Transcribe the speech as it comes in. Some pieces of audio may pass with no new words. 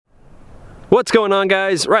What's going on,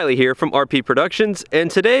 guys? Riley here from RP Productions,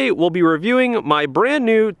 and today we'll be reviewing my brand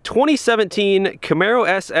new 2017 Camaro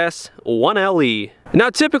SS 1LE. Now,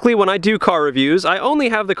 typically when I do car reviews, I only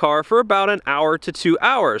have the car for about an hour to 2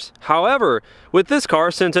 hours. However, with this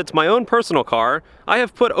car, since it's my own personal car, I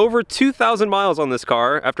have put over 2,000 miles on this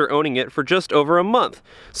car after owning it for just over a month.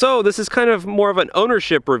 So this is kind of more of an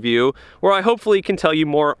ownership review where I hopefully can tell you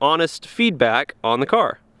more honest feedback on the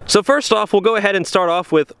car. So first off, we'll go ahead and start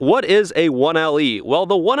off with what is a 1LE? Well,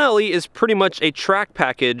 the 1LE is pretty much a track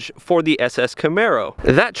package for the SS Camaro.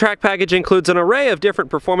 That track package includes an array of different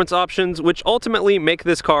performance options which ultimately make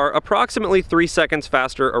this car approximately 3 seconds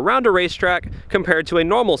faster around a racetrack compared to a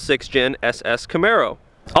normal 6th gen SS Camaro.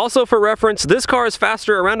 Also, for reference, this car is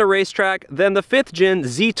faster around a racetrack than the 5th gen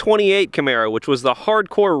Z28 Camaro, which was the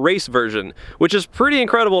hardcore race version, which is pretty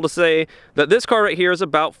incredible to say that this car right here is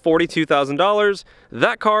about $42,000.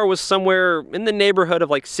 That car was somewhere in the neighborhood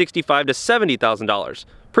of like $65,000 to $70,000.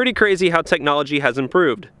 Pretty crazy how technology has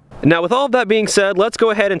improved. Now, with all of that being said, let's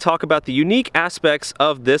go ahead and talk about the unique aspects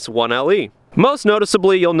of this 1LE. Most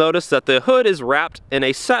noticeably, you'll notice that the hood is wrapped in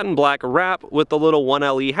a satin black wrap with the little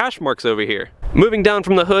 1LE hash marks over here. Moving down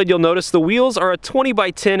from the hood, you'll notice the wheels are a 20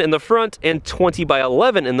 by 10 in the front and 20 by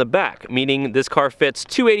 11 in the back, meaning this car fits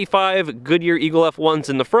 285 Goodyear Eagle F1s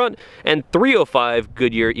in the front and 305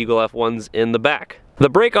 Goodyear Eagle F1s in the back. The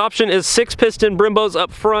brake option is 6-piston Brimbos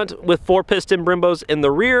up front with 4-piston Brimbos in the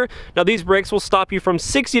rear. Now, these brakes will stop you from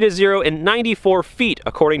 60 to 0 in 94 feet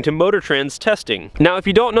according to Motor Trend's testing. Now, if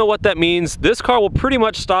you don't know what that means, this car will pretty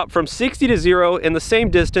much stop from 60 to 0 in the same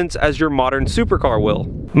distance as your modern supercar will.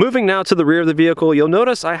 Moving now to the rear of the vehicle, you'll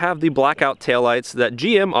notice I have the blackout taillights that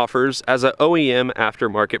GM offers as an OEM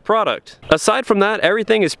aftermarket product. Aside from that,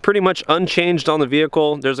 everything is pretty much unchanged on the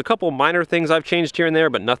vehicle. There's a couple minor things I've changed here and there,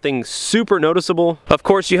 but nothing super noticeable. Of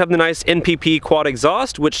course, you have the nice NPP quad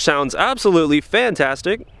exhaust, which sounds absolutely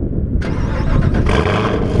fantastic.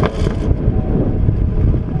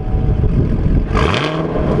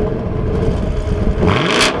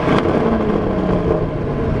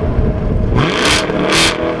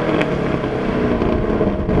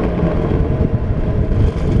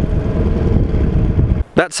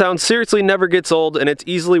 That sound seriously never gets old, and it's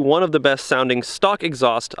easily one of the best sounding stock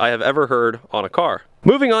exhaust I have ever heard on a car.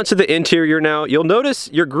 Moving on to the interior now, you'll notice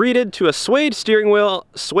you're greeted to a suede steering wheel,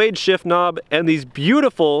 suede shift knob, and these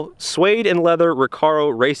beautiful suede and leather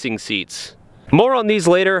Recaro racing seats. More on these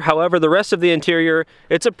later. However, the rest of the interior,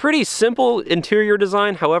 it's a pretty simple interior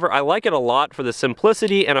design. However, I like it a lot for the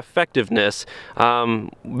simplicity and effectiveness.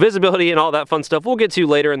 Visibility and all that fun stuff we'll get to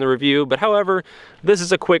later in the review, but however, this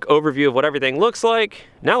is a quick overview of what everything looks like.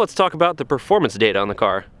 Now let's talk about the performance data on the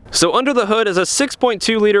car. So under the hood is a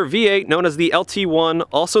 6.2 liter V8 known as the LT1,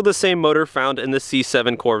 also the same motor found in the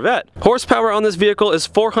C7 Corvette. Horsepower on this vehicle is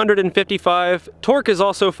 455, torque is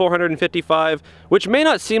also 455, which may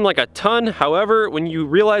not seem like a ton. However, when you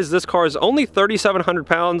realize this car is only 3,700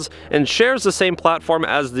 pounds and shares the same platform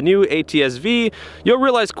as the new ATS-V, you'll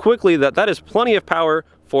realize quickly that that is plenty of power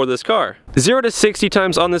for this car. 0 to 60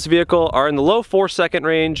 times on this vehicle are in the low 4-second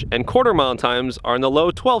range, and quarter mile times are in the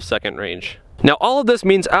low 12-second range. Now, all of this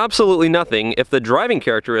means absolutely nothing if the driving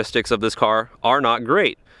characteristics of this car are not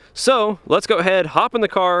great. So let's go ahead, hop in the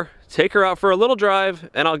car, take her out for a little drive,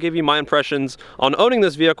 and I'll give you my impressions on owning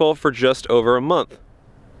this vehicle for just over a month.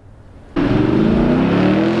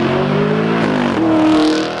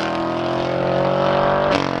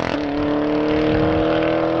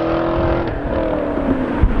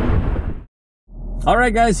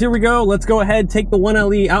 Alright guys, here we go. Let's go ahead, take the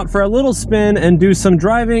 1LE out for a little spin and do some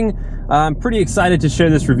driving. I'm pretty excited to share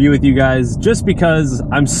this review with you guys just because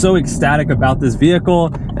I'm so ecstatic about this vehicle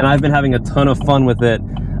and I've been having a ton of fun with it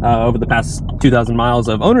over the past 2,000 miles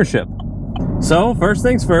of ownership. So first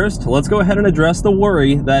things first, let's go ahead and address the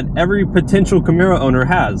worry that every potential Camaro owner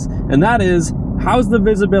has, and that is, how's the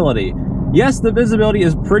visibility? Yes, the visibility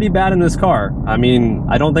is pretty bad in this car. I mean,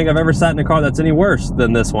 I don't think I've ever sat in a car that's any worse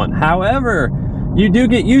than this one. However, you do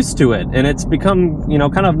get used to it, and it's become, you know,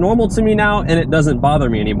 kind of normal to me now, and it doesn't bother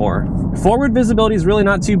me anymore. Forward visibility is really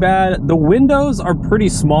not too bad. The windows are pretty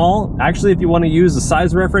small. Actually, if you want to use a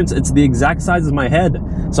size reference, it's the exact size of my head.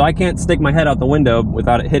 So I can't stick my head out the window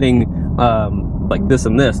without it hitting like this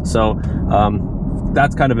and this. So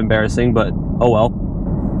that's kind of embarrassing, but oh well.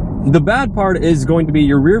 The bad part is going to be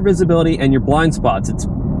your rear visibility and your blind spots. It's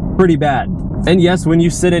pretty bad. And yes, when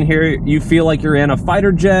you sit in here, you feel like you're in a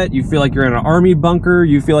fighter jet, you feel like you're in an army bunker,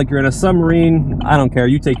 you feel like you're in a submarine. I don't care,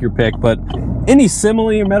 you take your pick, but any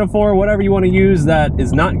simile or metaphor, whatever you want to use that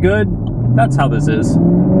is not good, that's how this is.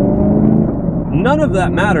 None of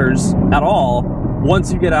that matters at all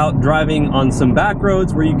once you get out driving on some back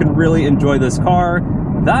roads where you can really enjoy this car.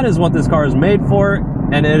 That is what this car is made for,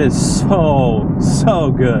 and it is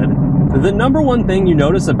so good. The number one thing you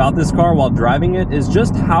notice about this car while driving it is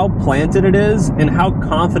just how planted it is and how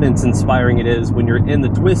confidence inspiring it is when you're in the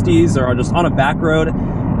twisties or just on a back road.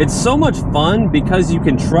 It's so much fun because you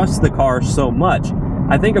can trust the car so much.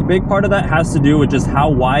 I think a big part of that has to do with just how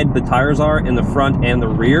wide the tires are in the front and the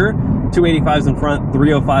rear. 285s in front,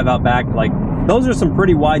 305 out back. Like, those are some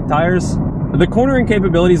pretty wide tires. The cornering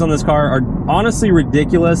capabilities on this car are honestly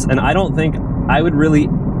ridiculous, and I don't think I would really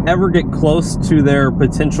ever get close to their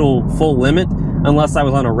potential full limit unless I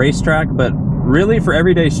was on a racetrack. But really, for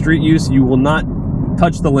everyday street use, you will not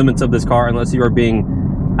touch the limits of this car unless you are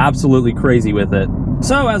being absolutely crazy with it.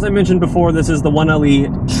 So, as I mentioned before, this is the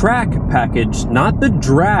 1LE track package, not the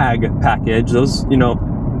drag package. Those, you know,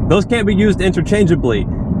 those can't be used interchangeably.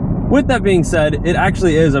 With that being said, it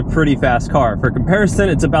actually is a pretty fast car. For comparison,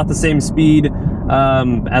 it's about the same speed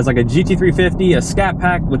as like a GT350, a Scat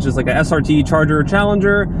Pack, which is like a SRT Charger or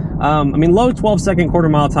Challenger. I mean, low 12-second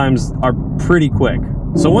quarter-mile times are pretty quick.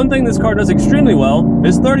 So one thing this car does extremely well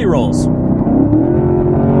is 30 rolls.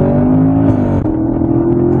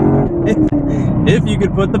 If you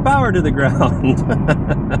could put the power to the ground.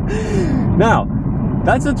 Now,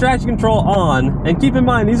 that's the traction control on, and keep in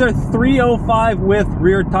mind, these are 305 width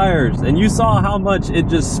rear tires, and you saw how much it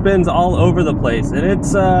just spins all over the place. And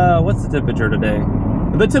it's, what's the temperature today?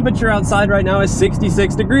 The temperature outside right now is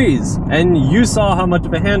 66 degrees, and you saw how much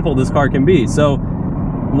of a handful this car can be. So,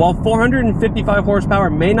 while 455 horsepower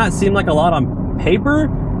may not seem like a lot on paper,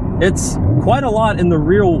 it's quite a lot in the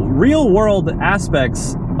real world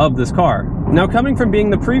aspects of this car. Now, coming from being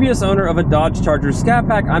the previous owner of a Dodge Charger Scat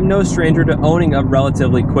Pack, I'm no stranger to owning a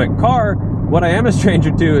relatively quick car. What I am a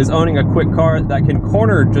stranger to is owning a quick car that can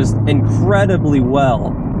corner just incredibly well.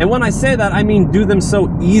 And when I say that, I mean do them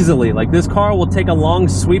so easily. Like, this car will take a long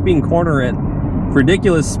sweeping corner at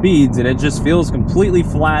ridiculous speeds, and it just feels completely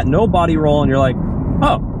flat, no body roll, and you're like,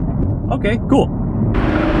 oh, okay, cool.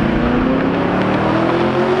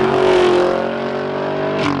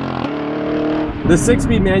 The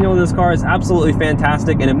 6-speed manual of this car is absolutely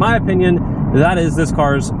fantastic, and in my opinion, that is this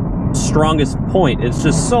car's strongest point. It's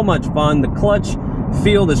just so much fun. The clutch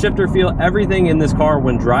feel, the shifter feel, everything in this car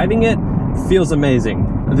when driving it feels amazing.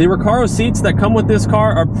 The Recaro seats that come with this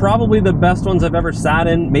car are probably the best ones I've ever sat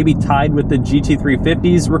in, maybe tied with the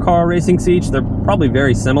GT350's Recaro racing seats. They're probably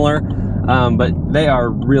very similar, but they are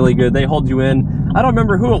really good. They hold you in. I don't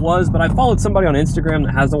remember who it was, but I followed somebody on Instagram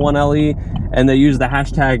that has the 1LE, and they use the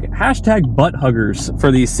hashtag butt huggers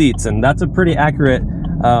for these seats, and that's a pretty accurate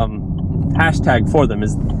hashtag for them,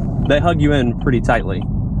 is they hug you in pretty tightly.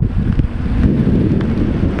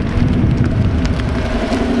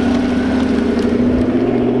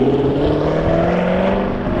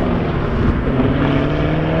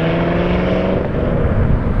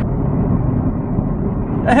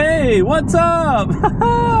 Hey, what's up?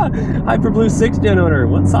 Hyperblue 6th Gen owner,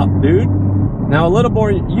 what's up, dude? Now, a little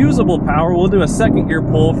more usable power, we'll do a second gear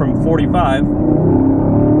pull from 45.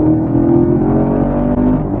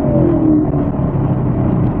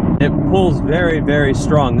 It pulls very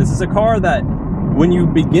strong. This is a car that when you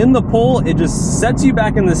begin the pull, it just sets you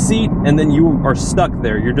back in the seat, and then you are stuck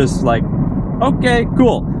there. You're just like, okay,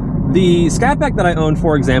 cool. The Scat Pack that I owned,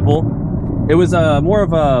 for example, it was more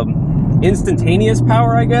of a instantaneous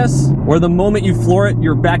power, I guess, where the moment you floor it,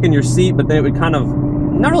 you're back in your seat, but then it would kind of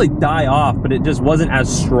not really die off, but it just wasn't as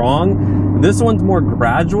strong. This one's more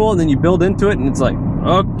gradual, and then you build into it, and it's like,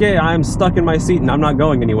 okay, I'm stuck in my seat and I'm not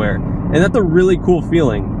going anywhere. And that's a really cool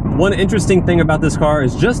feeling. One interesting thing about this car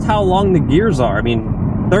is just how long the gears are. I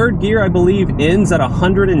mean, third gear, I believe, ends at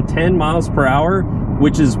 110 miles per hour,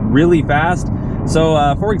 which is really fast.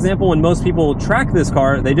 So, for example, when most people track this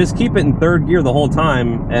car, they just keep it in third gear the whole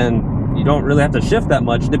time, and you don't really have to shift that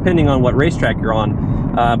much depending on what racetrack you're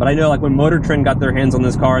on. But I know, like, when Motor Trend got their hands on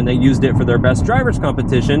this car and they used it for their best drivers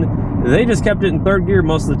competition, they just kept it in third gear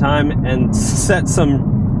most of the time and set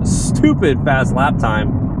some stupid fast lap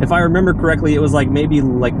time. If I remember correctly, it was like maybe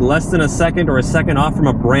like less than a second or a second off from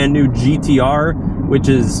a brand new GTR, which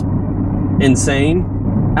is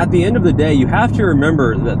insane. At the end of the day, you have to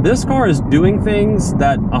remember that this car is doing things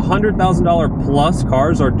that $100,000 plus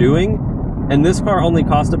cars are doing, and this car only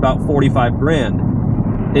cost about 45 grand.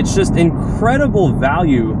 It's just incredible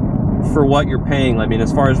value for what you're paying, I mean,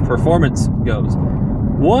 as far as performance goes.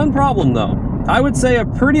 One problem though, I would say a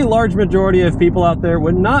pretty large majority of people out there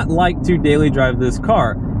would not like to daily drive this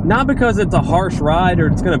car. Not because it's a harsh ride or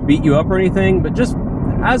it's gonna beat you up or anything, but just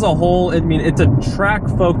as a whole, I mean, it's a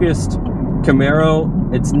track-focused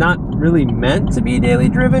Camaro, it's not really meant to be daily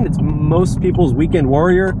driven. It's most people's weekend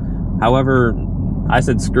warrior. However, I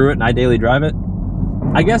said screw it and I daily drive it.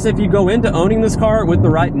 I guess if you go into owning this car with the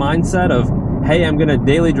right mindset of, hey, I'm gonna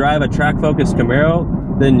daily drive a track-focused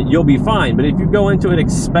Camaro, then you'll be fine. But if you go into it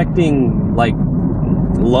expecting like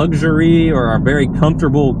luxury or a very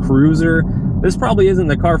comfortable cruiser, this probably isn't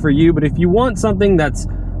the car for you. But if you want something that's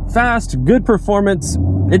fast, good performance,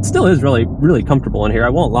 it still is really, really comfortable in here, I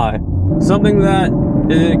won't lie. Something that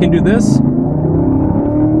can do this.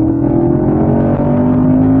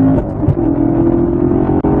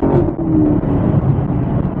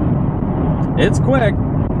 It's quick,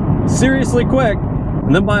 seriously quick.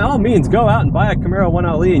 And then by all means, go out and buy a Camaro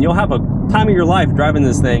 1LE and you'll have a time of your life driving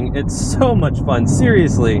this thing. It's so much fun,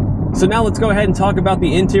 seriously. So now let's go ahead and talk about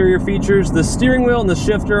the interior features. The steering wheel and the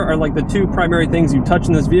shifter are like the two primary things you touch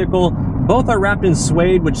in this vehicle. Both are wrapped in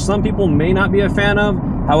suede, which some people may not be a fan of.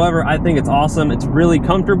 However, I think it's awesome. It's really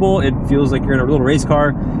comfortable. It feels like you're in a little race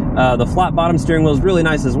car. The flat bottom steering wheel is really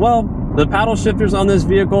nice as well. The paddle shifters on this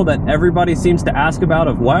vehicle that everybody seems to ask about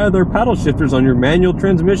of why are there paddle shifters on your manual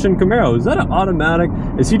transmission Camaro? Is that an automatic?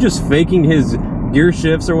 Is he just faking his gear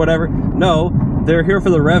shifts or whatever? No, they're here for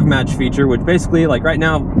the rev match feature, which basically, like right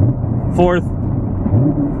now, fourth,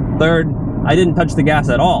 third, I didn't touch the gas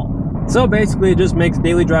at all. So basically it just makes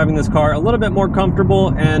daily driving this car a little bit more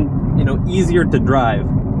comfortable and, you know, easier to drive.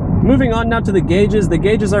 Moving on now to the gauges. The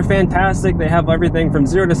gauges are fantastic. They have everything from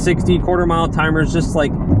 0 to 60, quarter-mile timers, just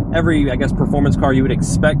like every, I guess, performance car you would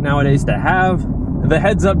expect nowadays to have. The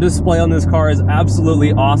heads-up display on this car is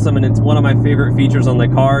absolutely awesome, and it's one of my favorite features on the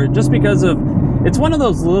car, just because of, it's one of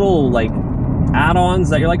those little, like,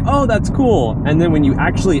 add-ons that you're like, oh, that's cool. And then when you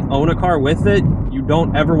actually own a car with it, you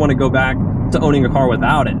don't ever want to go back to owning a car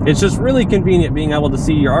without it. It's just really convenient being able to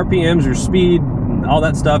see your RPMs, your speed, all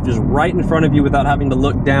that stuff just right in front of you without having to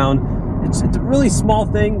look down. It's a really small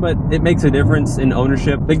thing, but it makes a difference in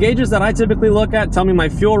ownership. The gauges that I typically look at tell me my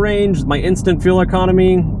fuel range, my instant fuel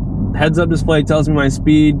economy. Heads-up display tells me my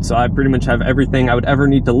speed, so I pretty much have everything I would ever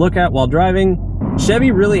need to look at while driving.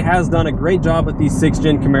 Chevy really has done a great job with these 6th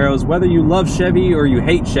gen Camaros. Whether you love Chevy or you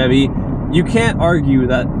hate Chevy, you can't argue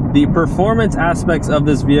that the performance aspects of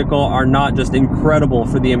this vehicle are not just incredible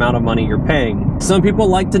for the amount of money you're paying. Some people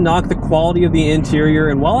like to knock the quality of the interior,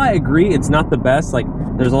 and while I agree it's not the best, like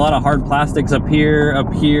there's a lot of hard plastics up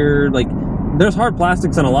here, like there's hard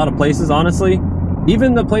plastics in a lot of places, honestly.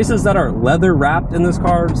 Even the places that are leather wrapped in this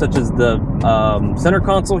car, such as the center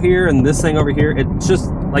console here and this thing over here, it's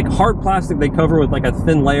just like hard plastic they cover with like a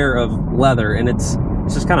thin layer of leather, and it's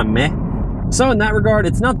just kind of meh. So in that regard,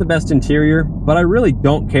 it's not the best interior, but I really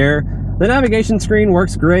don't care. The navigation screen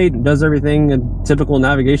works great. It does everything a typical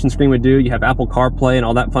navigation screen would do. You have Apple CarPlay and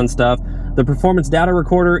all that fun stuff. The performance data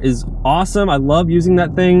recorder is awesome. I love using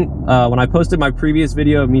that thing. When I posted my previous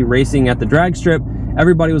video of me racing at the drag strip,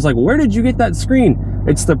 everybody was like, where did you get that screen?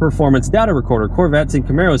 It's the performance data recorder. Corvettes and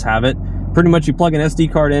Camaros have it. Pretty much you plug an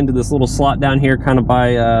SD card into this little slot down here, kind of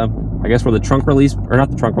by, I guess where the trunk release, or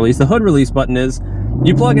not the trunk release, the hood release button is.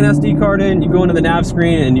 You plug an SD card in, you go into the nav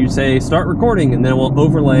screen, and you say start recording, and then it will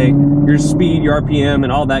overlay your speed, your RPM,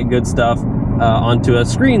 and all that good stuff onto a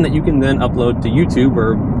screen that you can then upload to YouTube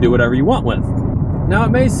or do whatever you want with. Now, it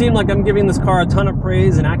may seem like I'm giving this car a ton of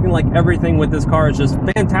praise and acting like everything with this car is just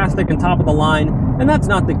fantastic and top of the line, and that's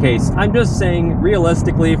not the case. I'm just saying,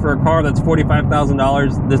 realistically, for a car that's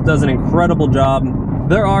 $45,000, this does an incredible job.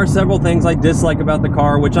 There are several things I dislike about the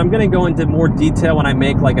car, which I'm going to go into more detail when I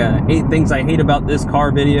make like a 8 things I hate about this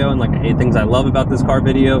car video and like a 8 things I love about this car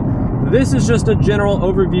video. This is just a general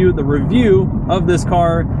overview, the review of this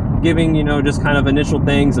car, giving, you know, just kind of initial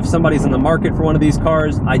things. If somebody's in the market for one of these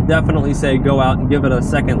cars, I definitely say go out and give it a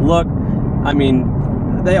second look. I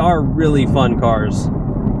mean, they are really fun cars.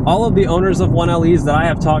 All of the owners of 1LEs that I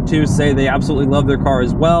have talked to say they absolutely love their car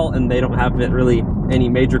as well, and they don't have really any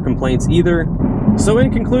major complaints either. So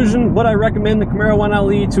in conclusion, would I recommend the Camaro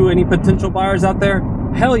 1LE to any potential buyers out there?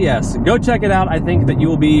 Hell yes, go check it out. I think that you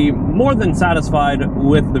will be more than satisfied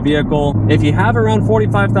with the vehicle. If you have around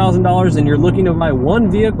 $45,000 and you're looking to buy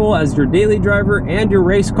one vehicle as your daily driver and your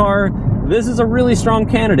race car, this is a really strong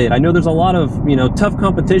candidate. I know there's a lot of, you know, tough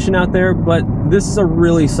competition out there, but this is a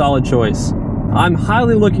really solid choice. I'm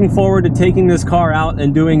highly looking forward to taking this car out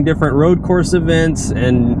and doing different road course events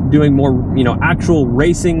and doing more, you know, actual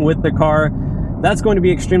racing with the car. That's going to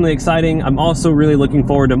be extremely exciting. I'm also really looking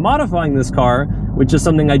forward to modifying this car, which is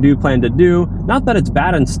something I do plan to do. Not that it's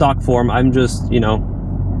bad in stock form, I'm just, you know,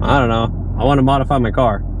 I don't know, I want to modify my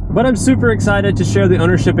car. But I'm super excited to share the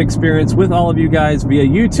ownership experience with all of you guys via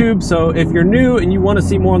YouTube. So if you're new and you want to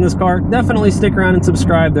see more on this car, definitely stick around and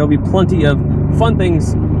subscribe. There'll be plenty of fun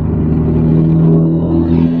things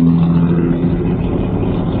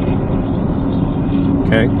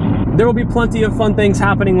okay? There will be plenty of fun things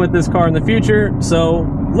happening with this car in the future, so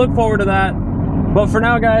look forward to that. But for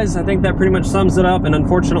now, guys, I think that pretty much sums it up, and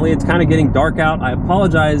unfortunately it's kind of getting dark out. I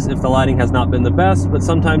apologize if the lighting has not been the best, but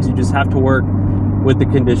sometimes you just have to work with the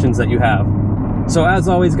conditions that you have. So as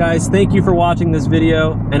always, guys, thank you for watching this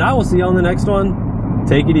video, and I will see you on the next one.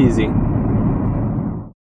 Take it easy.